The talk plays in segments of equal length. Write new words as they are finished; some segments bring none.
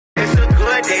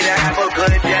my day to have a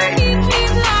good day.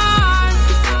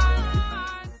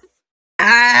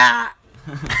 Ah!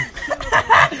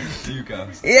 You go.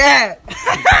 Yeah!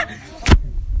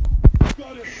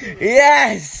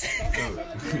 Yes!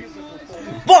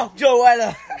 Fuck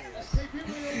Joella!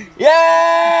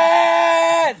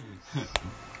 Yes!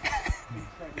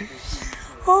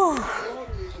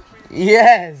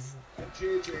 Yes!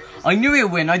 I knew he'd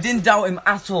win. I didn't doubt him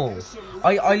at all.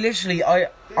 I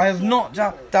have not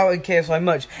doubted KSI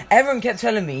much. Everyone kept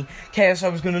telling me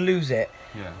KSI was going to lose it.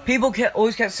 Yeah. People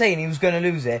always kept saying he was going to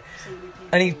lose it.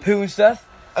 And he's poo and stuff.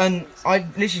 And I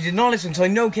literally did not listen, so I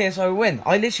know KSI would win.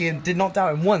 I literally did not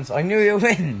doubt him once. I knew he would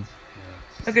win.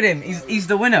 Yeah. Look at him. He's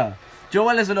the winner.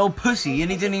 Joella's a little pussy and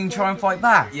he didn't even try and fight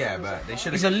back. Yeah, but they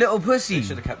should have... He's a little pussy. They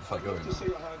should have kept the fight going.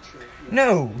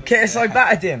 No, KSI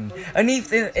battered him. And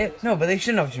no, but they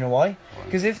shouldn't have, do you know why?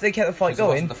 Because if they kept the fight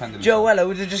going, Joella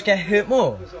would have just get hurt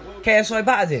more. KSI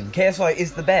battered him. KSI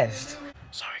is the best.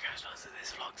 Sorry guys, most of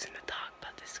this vlog's in the dark,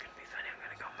 but this is going to be funny. I'm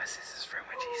going to go in my sister's room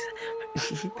when she's...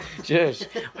 Shush.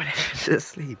 When she's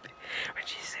asleep. When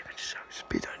she's sleeping, just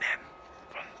spit on him.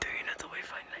 From doing it the way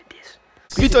fine like this.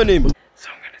 Spit on him! So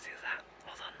I'm going to do that.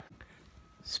 Hold on.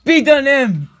 Spit on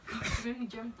him!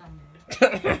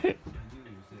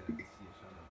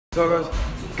 So guys,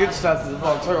 good start to the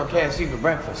vlog. So I got KFC for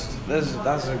breakfast.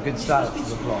 That's a good start to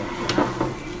the vlog.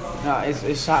 No,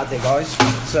 it's Saturday guys.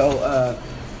 So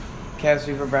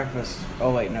KFC for breakfast.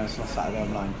 Oh wait, no, it's not Saturday,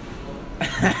 I'm lying.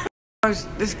 Guys,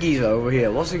 this geezer over here,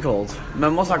 what's he called?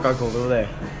 Man, what's that guy called over there?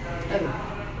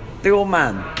 The old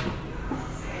man.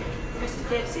 Mr.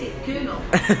 KFC, Colonel.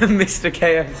 Mr.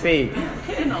 KFC.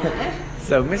 Colonel, eh?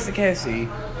 So Mr. KFC,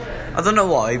 I don't know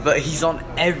why, but he's on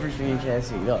everything in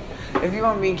KFC. Look, if you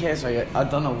haven't been KFC, I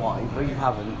don't know why, but you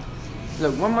haven't.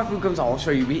 Look, when my food comes out, I'll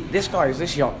show you. This guy is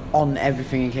literally on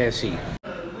everything in KFC.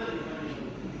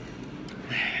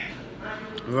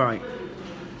 Right.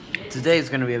 Today is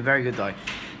going to be a very good day.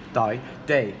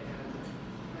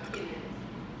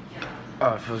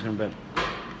 Oh, it feels going to be.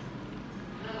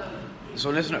 So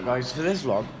listen up, guys. For this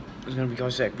vlog, it's going to be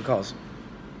quite sick because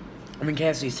I'm in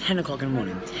KFC. It's 10 o'clock in the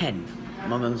morning. 10.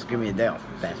 My mum's giving me a day off.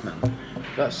 Best man.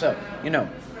 But so, you know,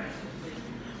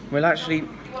 we're actually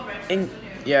in.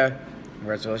 Yeah,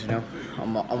 congratulations, you know. On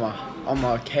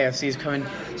my KFC is coming.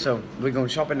 So we're going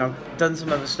shopping. I've done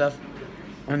some other stuff.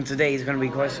 And today is going to be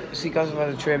quite... See guys, I've had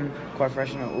a trim, quite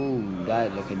fresh. Ooh,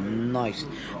 that looking nice.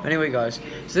 But anyway guys,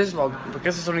 so this vlog,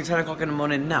 because it's only 10 o'clock in the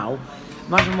morning now,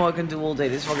 imagine what I can do all day.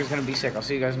 This vlog is going to be sick. I'll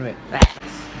see you guys in a bit.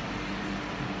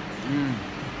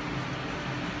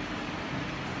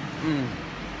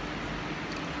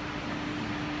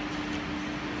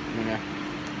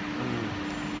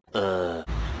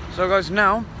 So guys,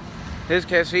 now, here's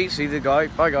KFC. See the guy.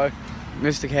 Bye guy.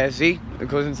 Mr. KFC,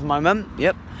 according to my mum.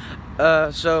 Yep.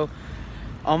 So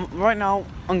right now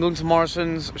I'm going to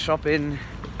Morrison's shopping.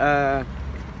 I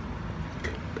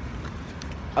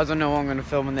don't know what I'm going to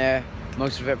film in there.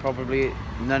 Most of it probably,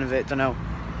 none of it, don't know.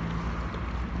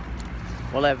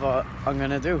 Whatever I'm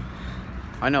going to do.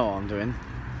 I know what I'm doing.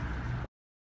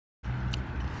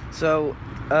 So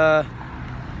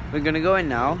we're going to go in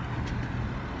now.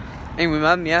 Ain't we,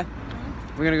 mum? Yeah?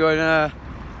 We're going to go in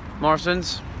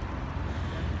Morrison's.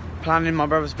 Planning my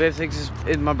brother's birthday, because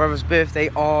it's my brother's birthday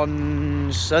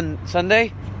on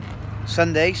Sunday,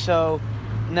 so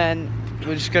and then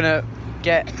we're just gonna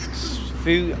get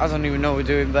food. I don't even know what we're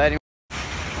doing, but anyway.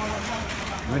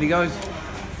 Ready guys?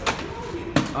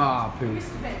 Ah, poo.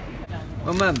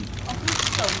 Oh mum,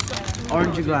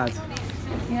 aren't you glad?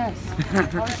 Yes. I'm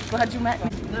glad you met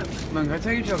me. Mum, can I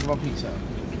tell you a joke about pizza?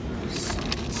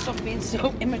 Stop being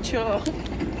so immature.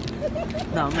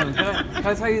 No, Mum, can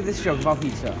I tell you this joke about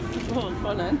pizza? Oh,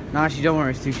 fun then. No, actually, don't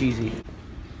worry, it's too cheesy.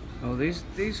 Oh, these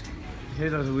here's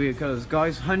those weird colours.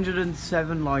 Guys,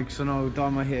 107 likes and I'll dye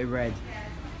my hair red.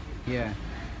 Yeah.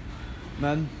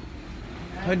 Man,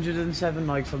 107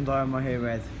 likes, I'm dyeing my hair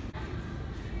red.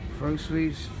 Throat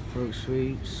sweets,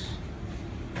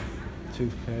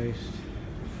 toothpaste,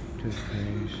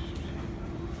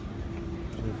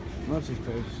 not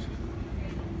toothpaste.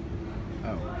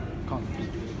 Oh, condoms.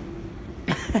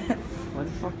 Why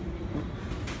the fuck?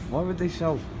 Why would they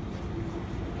sell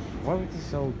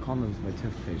condoms by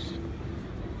toothpaste?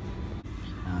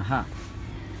 Aha.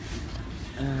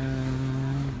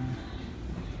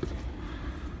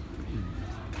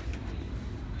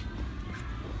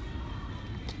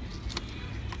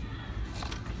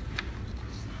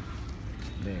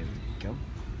 There we go.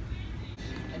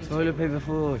 Toilet paper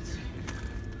float.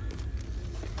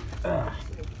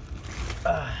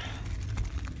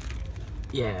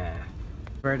 Yeah.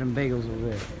 Bread and bagels over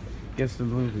there. Guess the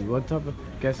movie. What type of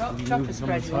guess the movie Chocolate from the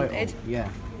spread you title? wanted. Yeah.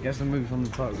 Guess the movie from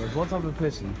the title. Goes, what type of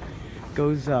person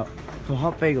goes out for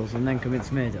hot bagels and then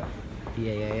commits murder?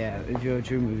 Yeah. If you're a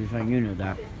true movie fan, you know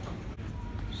that.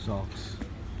 Socks.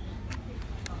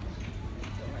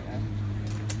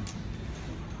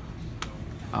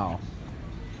 Oh.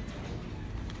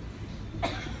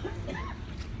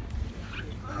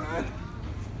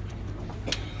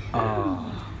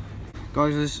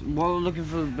 Guys, while we're looking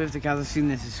for the birthday cards, I've seen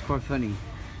this. It's quite funny.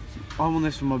 I want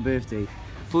this for my birthday.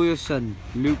 For your son,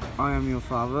 Luke, I am your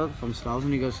father, from Styles.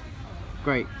 And he goes,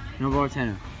 great. You know, borrow a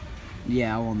tenner.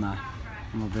 Yeah, I want that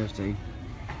for my birthday.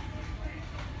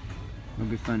 It'll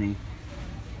be funny.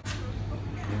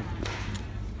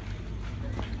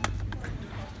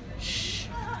 Shh.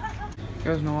 You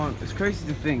guys know what? It's crazy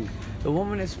to think. The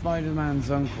woman at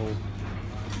Spider-Man's uncle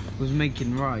was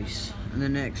making rice, and the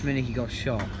next minute he got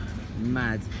shot.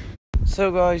 Mad.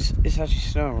 So guys, it's actually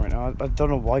snowing right now. I don't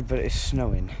know why, but it's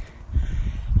snowing.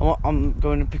 I'm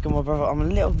going to pick up my brother. I'm a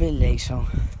little bit late, so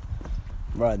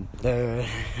run. I'm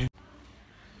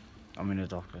in a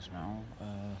doctor's now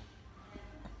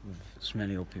with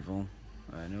smelly old people.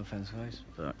 No offense, guys,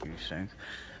 but you stink.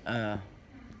 I'm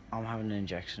having an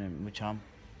injection in which arm?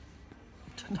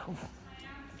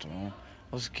 Don't know.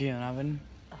 What's Kean having?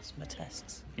 Asthma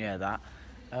tests. Yeah, that.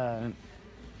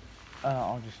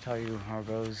 I'll just tell you how it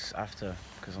goes after,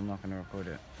 because I'm not going to record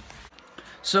it.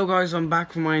 So guys, I'm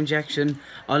back from my injection.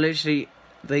 I literally,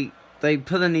 they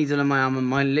put the needle in my arm and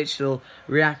my literal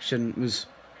reaction was,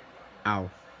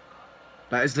 ow.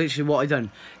 That is literally what I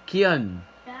done. Kian,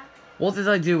 Yeah? what did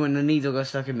I do when the needle got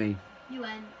stuck in me? You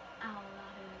went, ow, that hurt.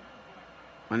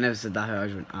 I never said that hurt, I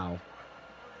just went, ow.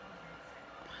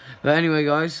 But anyway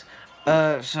guys,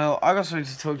 so I got something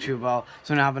to talk to you about.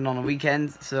 Something that happened on the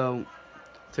weekend, so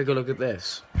take a look at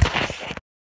this.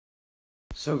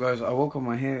 So guys, I woke up,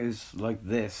 my hair is like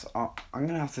this. I'm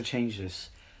gonna have to change this.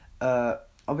 I'll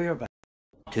be right back.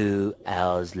 2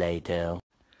 hours later.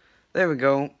 There we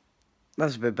go.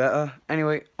 That's a bit better.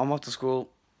 Anyway, I'm off to school.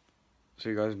 See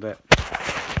you guys in a bit.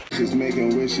 Just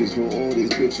making wishes for all these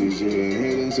bitches, yeah.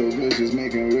 Hitting so vicious,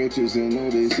 making riches in all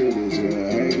these cities,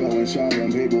 yeah. Hey, going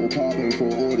shopping, people popping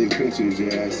for all these bitches,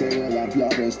 yeah. Say that I'm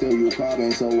flopping, still you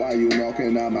popping, so why you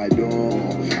knocking at my door?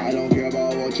 I don't care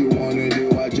about what you wanna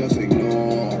do, I just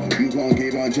ignore. You gon'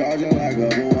 keep on charging like a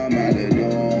bull, I'm at the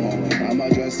door. I'ma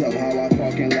dress up how I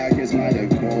fucking like, it's my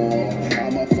decor.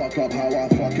 I'ma fuck up how I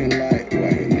fucking like.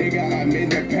 Wait, nigga, I'm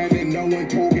independent, no one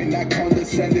talking that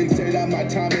condescending. Say that my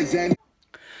time is ending.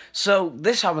 So,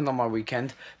 this happened on my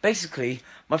weekend. Basically,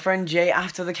 my friend Jay,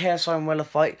 after the KSI and Weller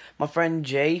fight, my friend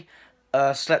Jay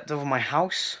slept over my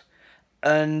house.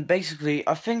 And basically,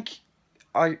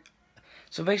 so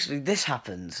basically, this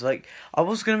happens. Like, I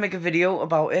was going to make a video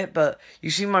about it, but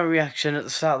you see my reaction at the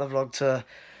start of the vlog to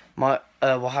my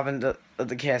what happened at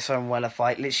the KSI and Weller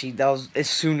fight. Literally, that was as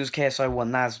soon as KSI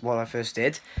won, that's what I first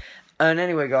did. And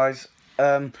anyway, guys,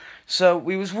 so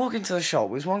we was walking to the shop.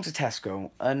 We was walking to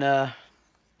Tesco, and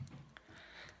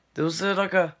there was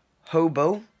like a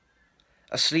hobo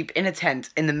asleep in a tent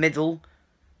in the middle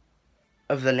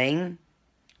of the lane.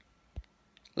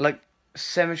 Like,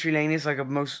 Cemetery Lane is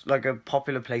like a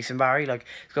popular place in Barry. Like,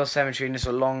 it's got a cemetery and it's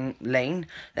a long lane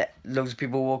that loads of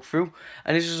people walk through.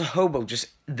 And it's just a hobo just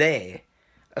there,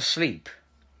 asleep.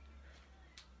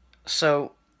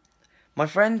 So, my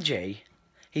friend Jay,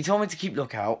 he told me to keep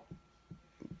lookout.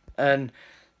 And,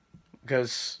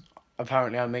 because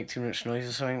apparently I make too much noise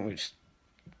or something, which,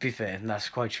 to be fair, that's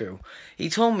quite true. He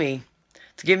told me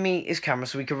to give me his camera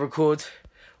so we could record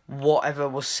whatever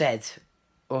was said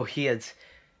or heard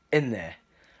in there.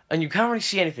 And you can't really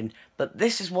see anything, but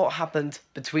this is what happened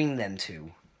between them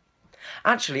two.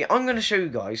 Actually, I'm going to show you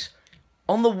guys.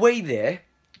 On the way there,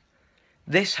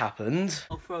 this happened.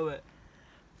 I'll throw it.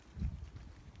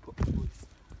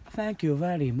 Thank you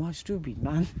very much, stupid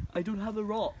man. I don't have a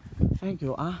rock. Thank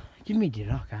you, give me the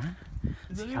rock,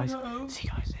 See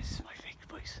guys, this is my fake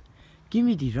voice. Give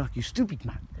me the rock, you stupid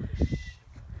man.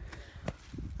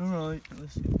 Alright,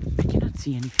 I cannot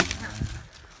see anything.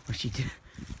 What she did.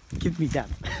 Give me that.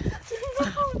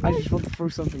 I just want to throw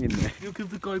something in there. You'll give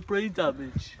the guy brain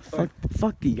damage.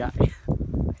 Fuck the guy.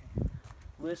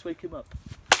 Let's wake him up.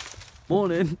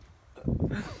 Morning.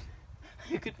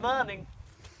 Good morning.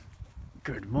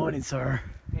 Good morning, sir.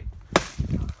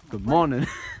 Good morning.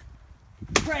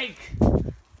 Break!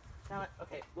 Damn it.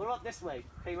 Okay, we're on this way.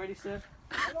 Okay, ready, sir?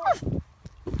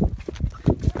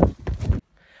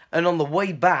 And on the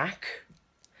way back,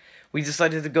 we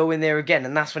decided to go in there again,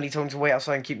 and that's when he told me to wait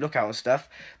outside and keep lookout and stuff.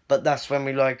 But that's when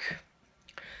we, like,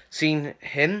 seen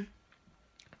him,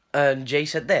 and Jay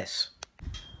said this.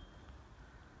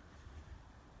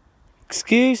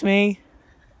 Excuse me.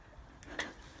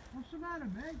 What's the matter,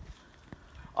 mate?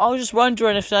 I was just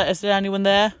wondering if is there anyone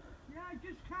there? Yeah,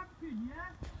 just camping,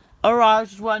 yeah? Alright, I was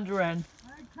just wondering.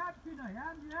 Camping I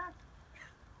am, yeah?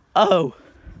 Oh.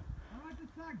 Alright,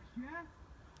 thanks, yeah?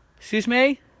 Excuse me?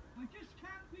 I just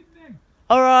camping, mate.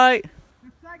 Alright.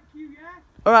 Thank you, yeah?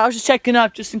 Alright, I was just checking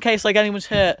up just in case like anyone's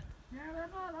hurt. Yeah,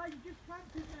 I'm alright, just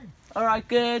camping, mate. Alright,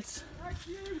 good. Thank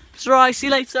you. It's alright, see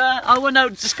you later. I will know,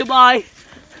 just goodbye.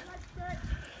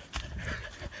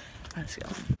 Let's go.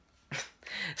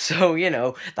 So, you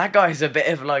know, that guy's a bit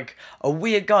of like a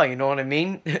weird guy, you know what I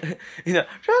mean? You know,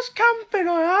 just camping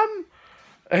I am.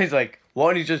 And he's like,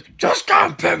 why don't you just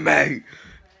camping, mate?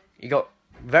 He got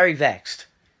very vexed.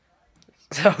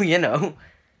 So, you know.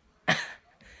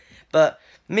 But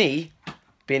me,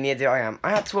 being the idiot I am,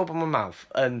 I had to open my mouth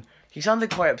and he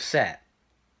sounded quite upset.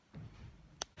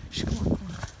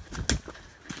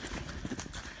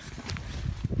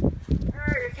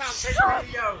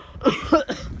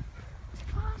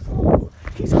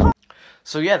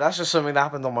 So yeah, that's just something that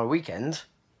happened on my weekend.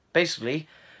 Basically,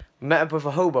 met up with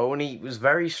a hobo and he was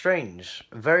very strange.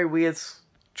 A very weird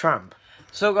tramp.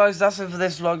 So guys, that's it for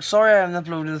this vlog. Sorry I haven't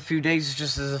uploaded a few days, it's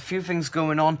just there's a few things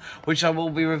going on, which I will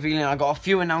be revealing. I got a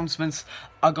few announcements.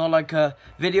 I got like a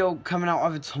video coming out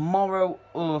either tomorrow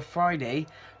or Friday,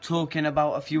 talking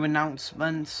about a few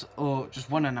announcements, or just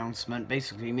one announcement,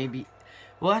 basically, maybe.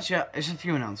 Well, actually, it's a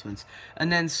few announcements.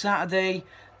 And then Saturday,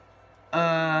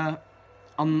 I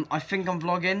think I'm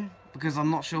vlogging, because I'm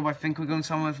not sure, but I think we're going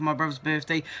somewhere for my brother's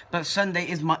birthday. But Sunday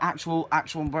is my actual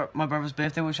my brother's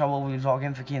birthday, which I will be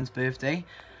vlogging for Kian's birthday.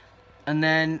 And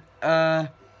then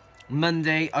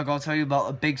Monday, I gotta tell you about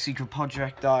a big secret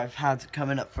project that I've had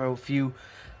coming up for a few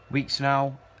weeks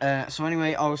now. So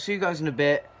anyway, I will see you guys in a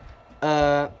bit.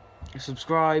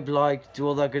 Subscribe, like, do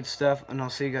all that good stuff, and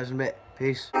I'll see you guys in a bit.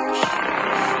 Peace.